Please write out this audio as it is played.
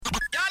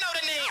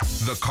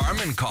The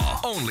Carmen Call,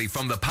 only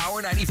from the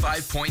Power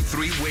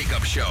 95.3 Wake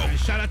Up Show.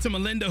 Shout out to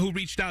Melinda, who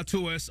reached out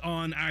to us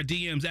on our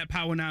DMs at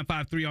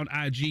Power953 on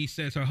IG.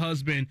 Says her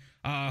husband,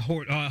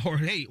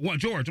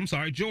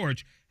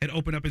 George, had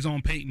opened up his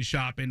own painting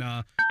shop, and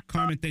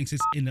Carmen thinks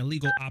it's an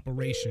illegal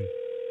operation.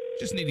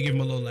 Just need to give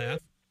him a little laugh.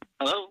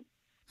 Hello?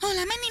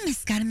 Hola, my name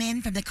is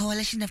Carmen from the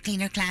Coalition of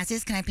Cleaner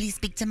Classes. Can I please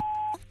speak to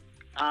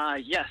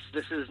Yes,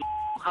 this is...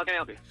 How can I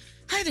help you?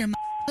 Hi there,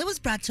 It was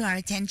brought to our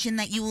attention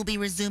that you will be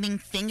resuming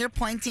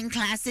finger-pointing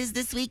classes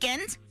this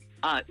weekend.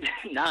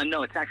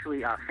 No, it's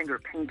actually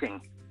finger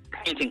painting.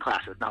 Painting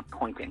classes, not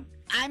pointing.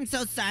 I'm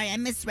so sorry, I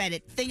misread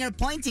it.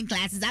 Finger-pointing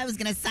classes, I was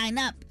going to sign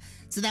up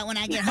so that when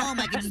I get home,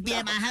 I can just be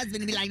at my husband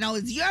and be like, no,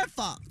 it's your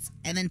fault.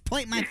 And then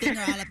point my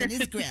finger all up in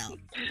his grill.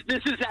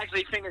 This is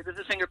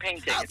finger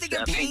painting. Oh,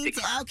 finger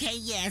painting. Okay,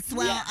 yes.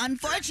 Well,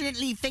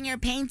 Unfortunately, finger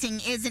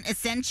painting isn't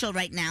essential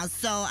right now,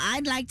 so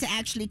I'd like to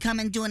actually come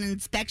and do an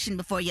inspection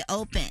before you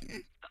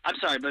open. I'm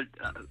sorry, but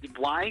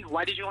why?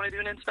 Why did you want to do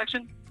an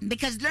inspection?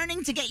 Because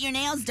learning to get your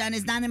nails done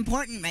is not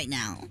important right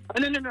now.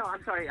 No,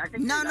 I'm sorry. I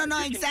think No,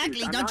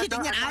 exactly. Don't you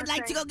think that I'd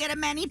like to go get a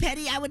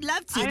mani-pedi? I would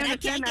love to, but I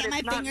can't get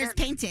my fingers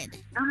painted.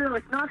 No,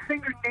 it's not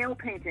fingernail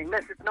painting.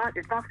 Miss, it's not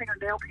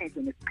fingernail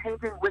painting. It's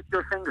painting with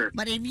your fingers.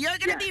 But if you're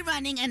going to be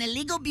running an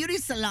illegal beauty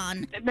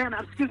salon... Man,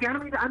 excuse me, I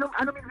don't mean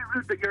to be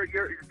rude, but you're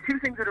two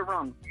things that are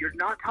wrong. You're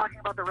not talking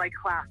about the right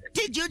classes.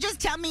 Did you just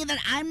tell me that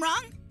I'm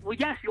wrong? Well,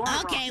 yes, you are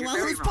wrong. Okay, well,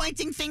 who's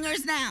pointing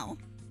fingers now?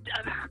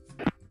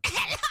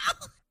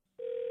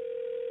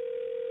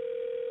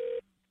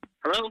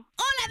 Hello?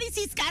 Hola, this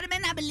is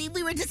Carmen. I believe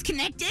we were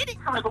disconnected.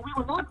 Sorry, but we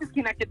were not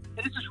disconnected.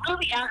 This is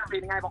really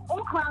aggravating. I have a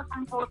whole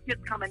classroom full of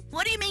kids coming.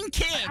 What do you mean,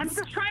 kids? I'm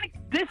just trying to...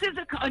 This is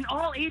an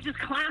all-ages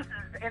classes,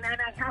 and I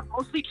have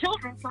mostly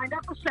children signed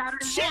up for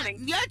Saturday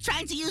morning. You're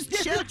trying to use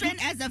children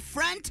as a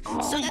front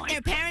so that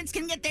their parents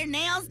can get their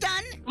nails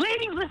done?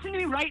 Ladies, listen to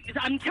me right.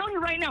 I'm telling you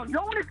right now,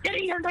 no one is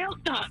getting their nails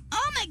done.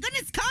 Oh, my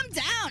goodness, calm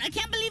down. I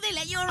can't believe they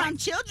let you around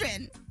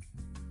children.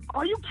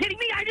 Are you kidding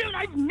me?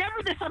 I've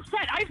never this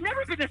upset. I've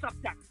never been this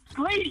upset.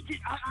 Lady,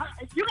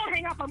 if you don't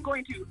hang up, I'm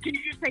going to. Can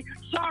you just say,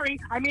 sorry,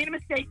 I made a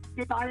mistake,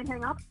 goodbye, and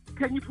hang up?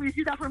 Can you please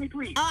do that for me,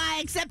 please? Oh, I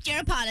accept your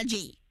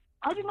apology.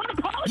 I did not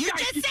apologize. You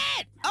just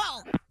said.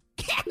 Oh.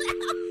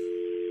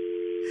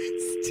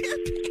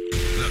 Stupid.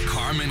 The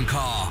Carmen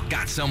Call.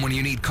 Got someone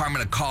you need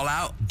Carmen to call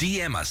out?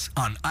 DM us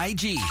on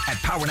IG at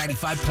Power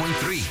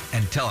 95.3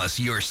 and tell us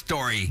your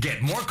story.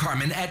 Get more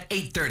Carmen at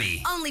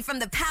 8:30. Only from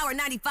the Power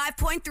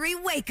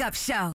 95.3 Wake Up Show.